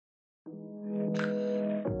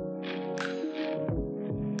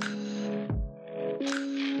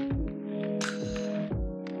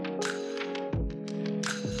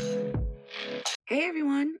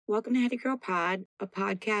Welcome to HeadyGirlPod, a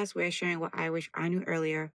podcast where sharing what I wish I knew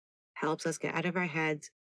earlier helps us get out of our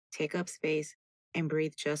heads, take up space, and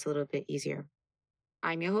breathe just a little bit easier.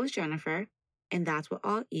 I'm your host, Jennifer, and that's what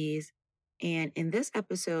all is. And in this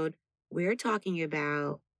episode, we're talking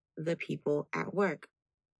about the people at work.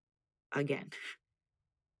 Again.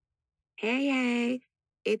 Hey,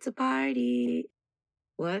 it's a party.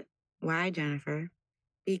 What? Why, Jennifer?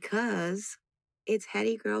 Because it's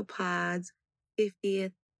HeadyGirlPod's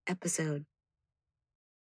 50th episode.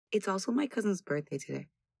 It's also my cousin's birthday today,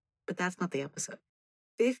 but that's not the episode.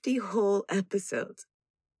 50 whole episodes.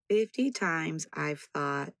 50 times I've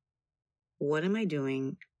thought, what am I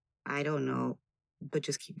doing? I don't know, but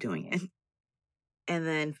just keep doing it. And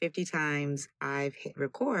then 50 times I've hit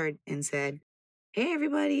record and said, hey,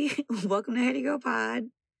 everybody, welcome to HeadyGirlPod.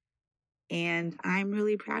 And I'm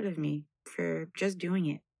really proud of me for just doing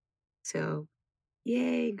it. So,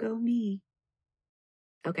 yay, go me.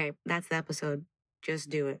 Okay, that's the episode.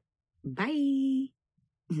 Just do it. Bye.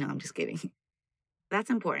 No, I'm just kidding.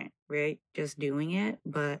 That's important, right? Just doing it.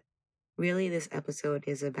 But really, this episode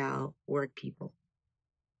is about work people.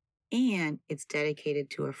 And it's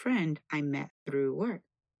dedicated to a friend I met through work.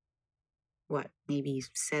 What, maybe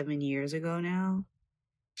 7 years ago now?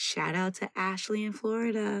 Shout out to Ashley in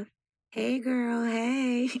Florida. Hey, girl,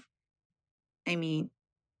 hey. I mean,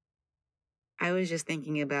 I was just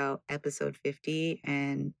thinking about episode 50,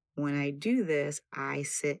 and when I do this, I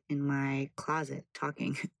sit in my closet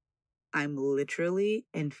talking. I'm literally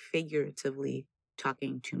and figuratively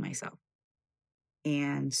talking to myself.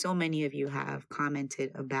 And so many of you have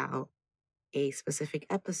commented about a specific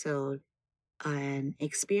episode, an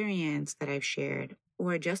experience that I've shared,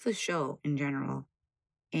 or just the show in general.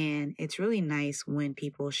 And it's really nice when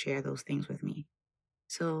people share those things with me.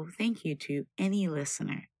 So thank you to any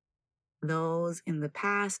listener. Those in the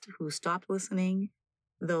past who stopped listening,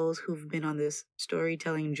 those who've been on this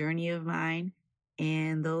storytelling journey of mine,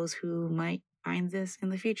 and those who might find this in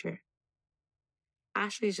the future.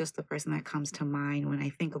 Ashley is just the person that comes to mind when I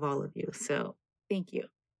think of all of you. So thank you,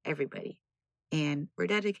 everybody. And we're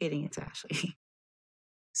dedicating it to Ashley.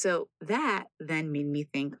 So that then made me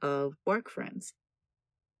think of work friends.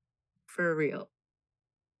 For real.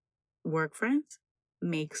 Work friends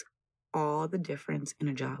makes all the difference in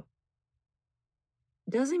a job.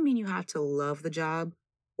 Doesn't mean you have to love the job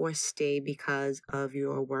or stay because of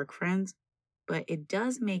your work friends, but it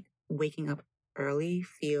does make waking up early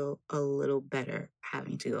feel a little better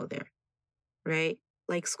having to go there, right?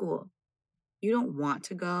 Like school. You don't want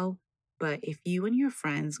to go, but if you and your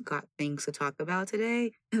friends got things to talk about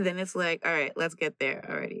today, then it's like, all right, let's get there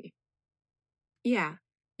already. Yeah,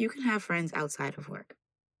 you can have friends outside of work,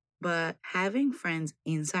 but having friends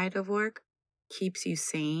inside of work keeps you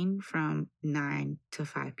sane from 9 to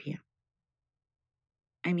 5 p.m.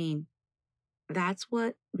 I mean, that's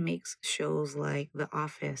what makes shows like The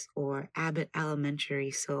Office or Abbott Elementary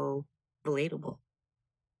so relatable.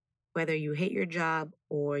 Whether you hate your job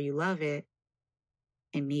or you love it,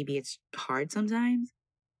 and maybe it's hard sometimes,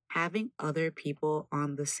 having other people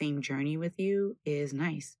on the same journey with you is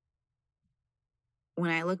nice.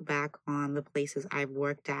 When I look back on the places I've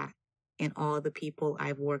worked at and all the people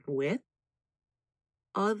I've worked with,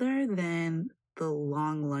 other than the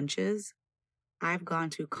long lunches, I've gone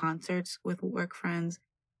to concerts with work friends.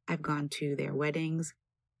 I've gone to their weddings,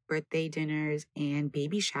 birthday dinners, and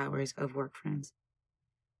baby showers of work friends.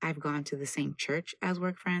 I've gone to the same church as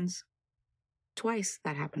work friends. Twice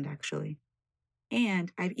that happened, actually.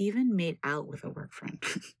 And I've even made out with a work friend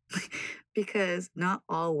because not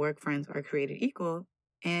all work friends are created equal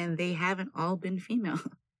and they haven't all been female.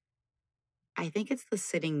 I think it's the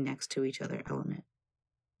sitting next to each other element.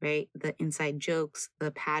 Right? The inside jokes, the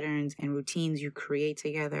patterns and routines you create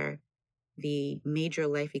together, the major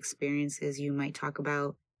life experiences you might talk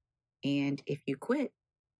about. And if you quit,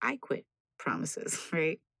 I quit promises,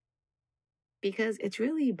 right? Because it's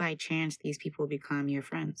really by chance these people become your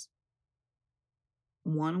friends.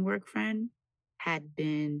 One work friend had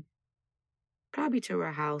been probably to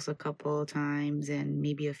our house a couple of times and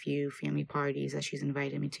maybe a few family parties that she's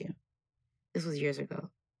invited me to. This was years ago.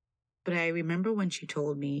 But I remember when she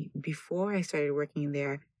told me before I started working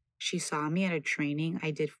there, she saw me at a training I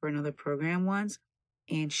did for another program once,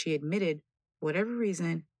 and she admitted, for whatever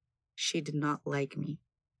reason, she did not like me.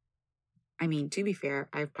 I mean, to be fair,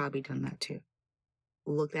 I've probably done that too.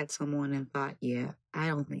 Looked at someone and thought, yeah, I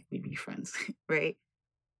don't think we'd be friends, right?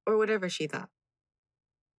 Or whatever she thought.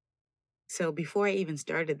 So before I even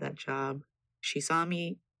started that job, she saw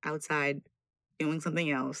me outside doing something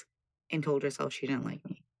else and told herself she didn't like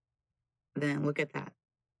me. Then look at that.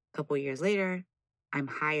 A couple years later, I'm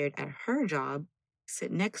hired at her job,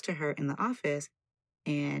 sit next to her in the office,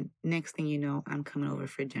 and next thing you know, I'm coming over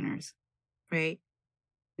for dinners, right?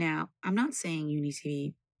 Now, I'm not saying you need to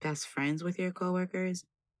be best friends with your coworkers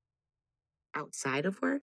outside of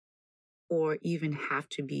work or even have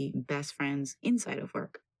to be best friends inside of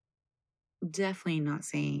work. Definitely not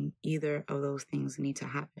saying either of those things need to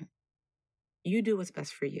happen. You do what's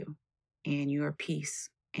best for you and your peace,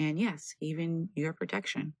 and yes, even your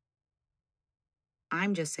protection.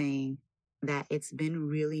 I'm just saying that it's been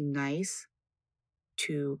really nice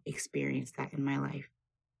to experience that in my life,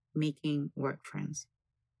 making work friends.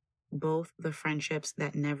 Both the friendships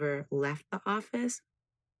that never left the office,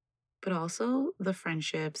 but also the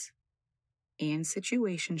friendships and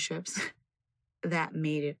situationships that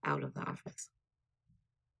made it out of the office.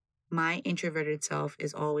 My introverted self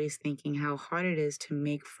is always thinking how hard it is to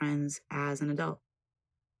make friends as an adult.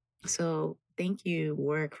 So thank you,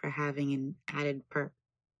 work, for having an added perk.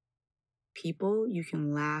 People you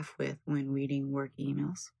can laugh with when reading work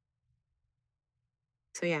emails.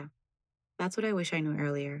 So yeah, that's what I wish I knew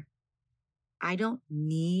earlier. I don't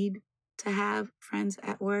need to have friends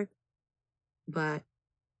at work, but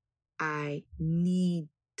I need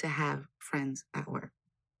to have friends at work.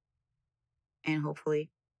 And hopefully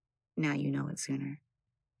now you know it sooner.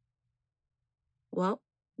 Well,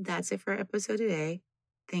 that's it for our episode today.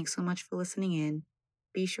 Thanks so much for listening in.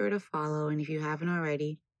 Be sure to follow, and if you haven't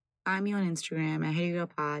already, find me on Instagram at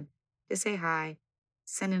HeadyGirlPod to say hi,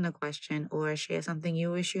 send in a question, or share something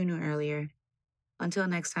you wish you knew earlier. Until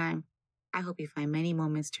next time, I hope you find many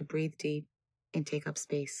moments to breathe deep and take up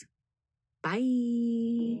space.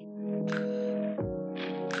 Bye.